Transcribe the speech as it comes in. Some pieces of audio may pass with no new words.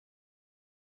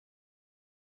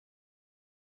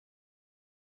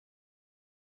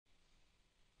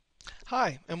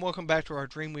Hi, and welcome back to our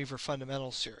Dreamweaver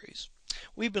Fundamentals series.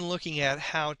 We've been looking at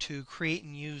how to create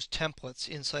and use templates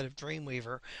inside of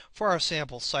Dreamweaver for our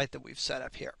sample site that we've set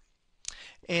up here.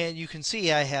 And you can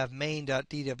see I have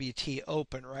main.dwt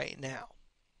open right now.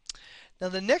 Now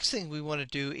the next thing we want to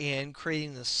do in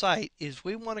creating the site is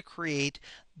we want to create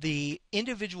the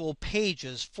individual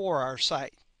pages for our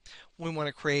site. We want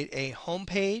to create a home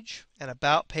page, an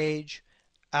about page,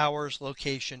 hours,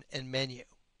 location, and menu.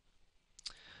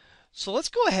 So let's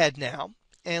go ahead now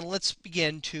and let's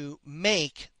begin to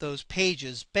make those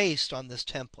pages based on this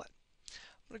template.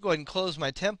 I'm going to go ahead and close my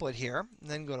template here and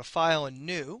then go to File and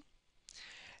New.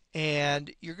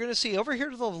 And you're going to see over here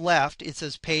to the left it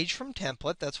says Page from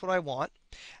Template. That's what I want.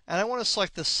 And I want to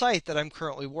select the site that I'm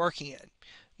currently working in.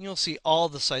 You'll see all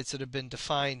the sites that have been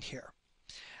defined here.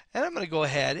 And I'm going to go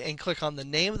ahead and click on the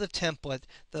name of the template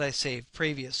that I saved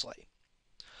previously.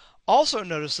 Also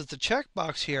notice that the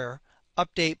checkbox here,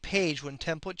 Update Page when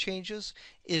template changes,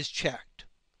 is checked.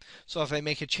 So if I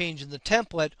make a change in the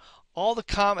template, all the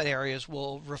comment areas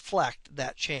will reflect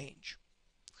that change.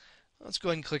 Let's go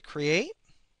ahead and click Create,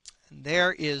 and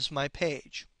there is my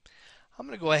page. I'm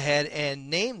going to go ahead and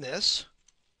name this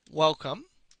Welcome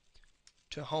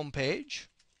to Homepage,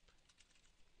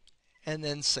 and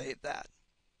then save that.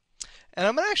 And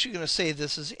I'm actually going to save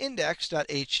this as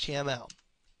index.html.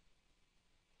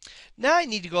 Now I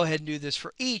need to go ahead and do this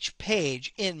for each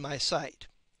page in my site.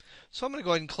 So I'm going to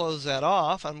go ahead and close that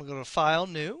off. I'm going to go to File,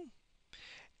 New,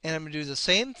 and I'm going to do the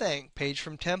same thing. Page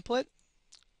from Template.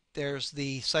 There's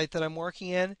the site that I'm working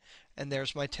in, and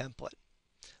there's my template.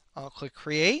 I'll click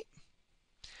Create,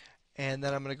 and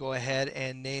then I'm going to go ahead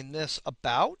and name this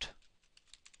About,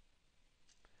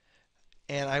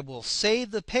 and I will save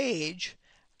the page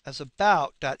as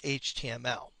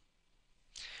about.html.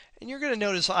 And you're going to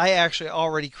notice I actually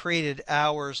already created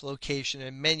hours, location,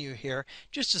 and menu here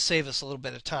just to save us a little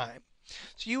bit of time.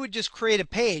 So you would just create a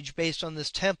page based on this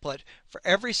template for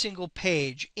every single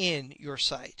page in your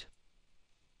site.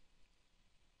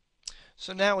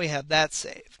 So now we have that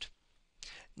saved.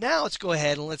 Now let's go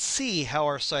ahead and let's see how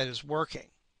our site is working.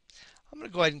 I'm going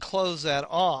to go ahead and close that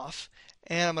off,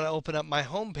 and I'm going to open up my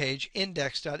home page,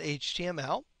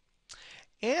 index.html,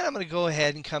 and I'm going to go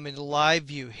ahead and come into Live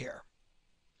View here.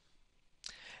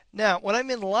 Now, when I'm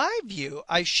in Live View,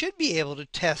 I should be able to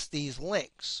test these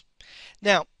links.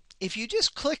 Now, if you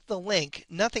just click the link,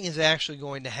 nothing is actually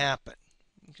going to happen.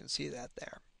 You can see that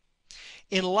there.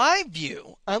 In Live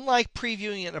View, unlike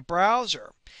previewing in a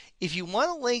browser, if you want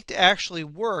a link to actually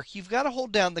work, you've got to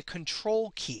hold down the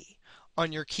Control key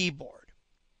on your keyboard.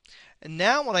 And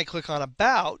now when I click on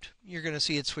About, you're going to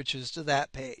see it switches to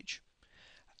that page.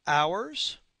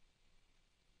 Hours,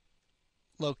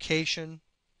 location,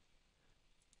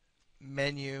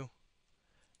 menu,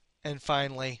 and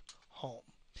finally home.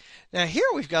 Now here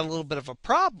we've got a little bit of a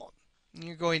problem.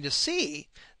 You're going to see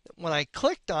that when I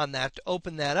clicked on that to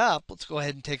open that up, let's go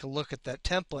ahead and take a look at that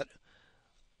template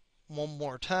one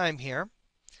more time here.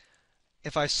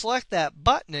 If I select that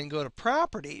button and go to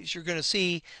Properties, you're going to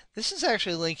see this is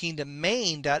actually linking to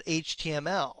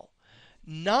main.html,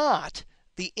 not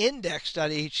the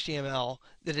index.html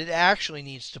that it actually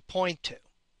needs to point to.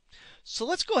 So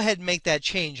let's go ahead and make that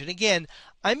change. And again,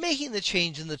 I'm making the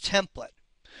change in the template.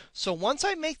 So once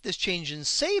I make this change and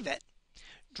save it,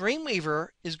 Dreamweaver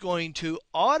is going to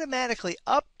automatically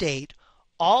update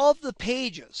all of the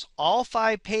pages, all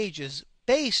 5 pages,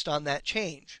 based on that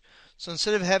change. So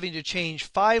instead of having to change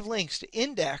 5 links to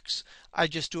index, I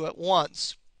just do it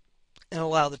once and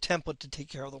allow the template to take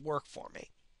care of the work for me.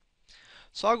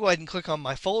 So I'll go ahead and click on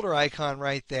my folder icon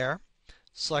right there,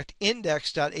 select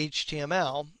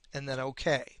index.html, and then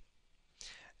OK.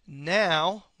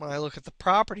 Now, when I look at the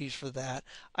properties for that,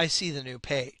 I see the new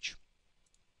page.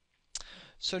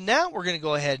 So now what we're going to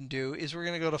go ahead and do is we're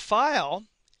going to go to File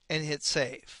and hit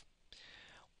Save.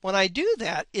 When I do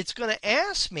that, it's going to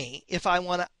ask me if I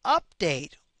want to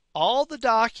update all the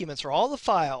documents or all the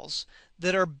files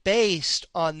that are based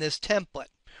on this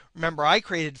template. Remember, I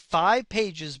created 5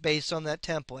 pages based on that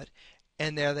template,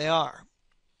 and there they are.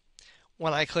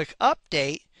 When I click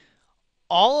Update,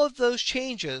 all of those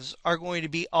changes are going to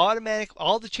be automatic.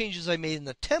 All the changes I made in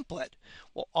the template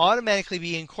will automatically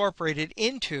be incorporated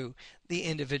into the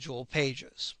individual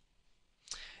pages.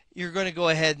 You're going to go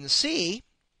ahead and see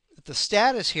that the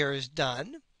status here is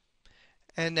done,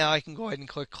 and now I can go ahead and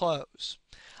click Close.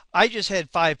 I just had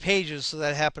 5 pages, so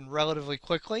that happened relatively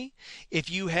quickly. If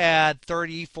you had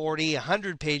 30, 40,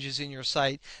 100 pages in your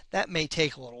site, that may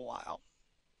take a little while.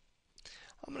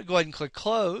 I'm going to go ahead and click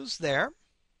Close there.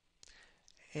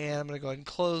 And I'm going to go ahead and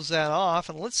close that off.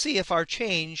 And let's see if our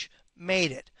change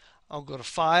made it. I'll go to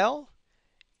File,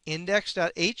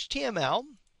 index.html,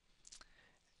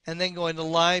 and then go into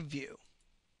Live View.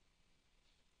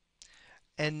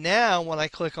 And now when I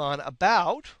click on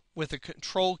About, with the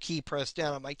Control key pressed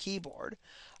down on my keyboard,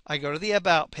 I go to the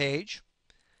About page.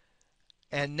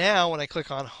 And now when I click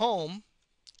on Home,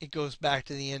 it goes back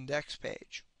to the index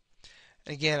page.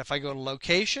 Again, if I go to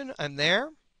Location, I'm there.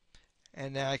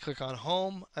 And now I click on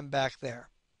Home, I'm back there.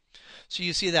 So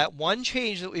you see that one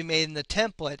change that we made in the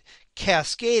template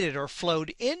cascaded or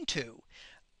flowed into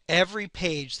every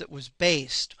page that was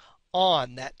based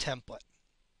on that template.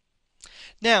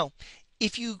 Now,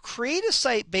 if you create a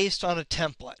site based on a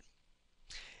template,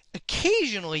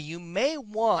 occasionally you may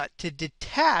want to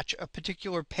detach a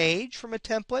particular page from a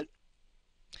template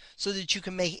so that you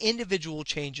can make individual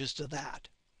changes to that.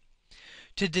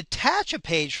 To detach a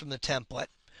page from the template,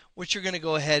 what you're going to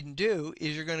go ahead and do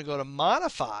is you're going to go to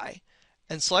Modify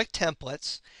and select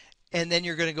Templates, and then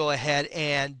you're going to go ahead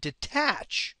and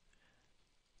detach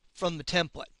from the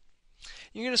template.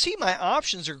 You're going to see my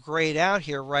options are grayed out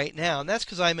here right now, and that's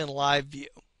because I'm in Live View.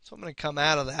 So I'm going to come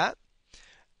out of that.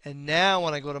 And now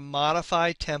when I go to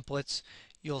Modify Templates,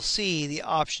 you'll see the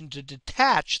option to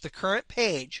detach the current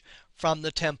page from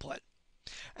the template.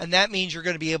 And that means you're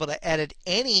going to be able to edit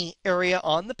any area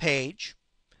on the page,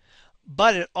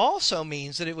 but it also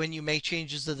means that when you make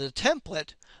changes to the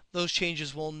template, those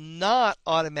changes will not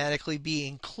automatically be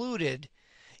included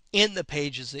in the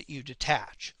pages that you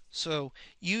detach. So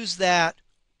use that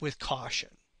with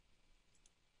caution.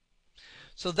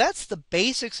 So that's the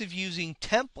basics of using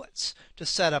templates to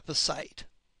set up a site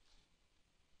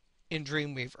in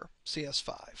Dreamweaver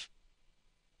CS5.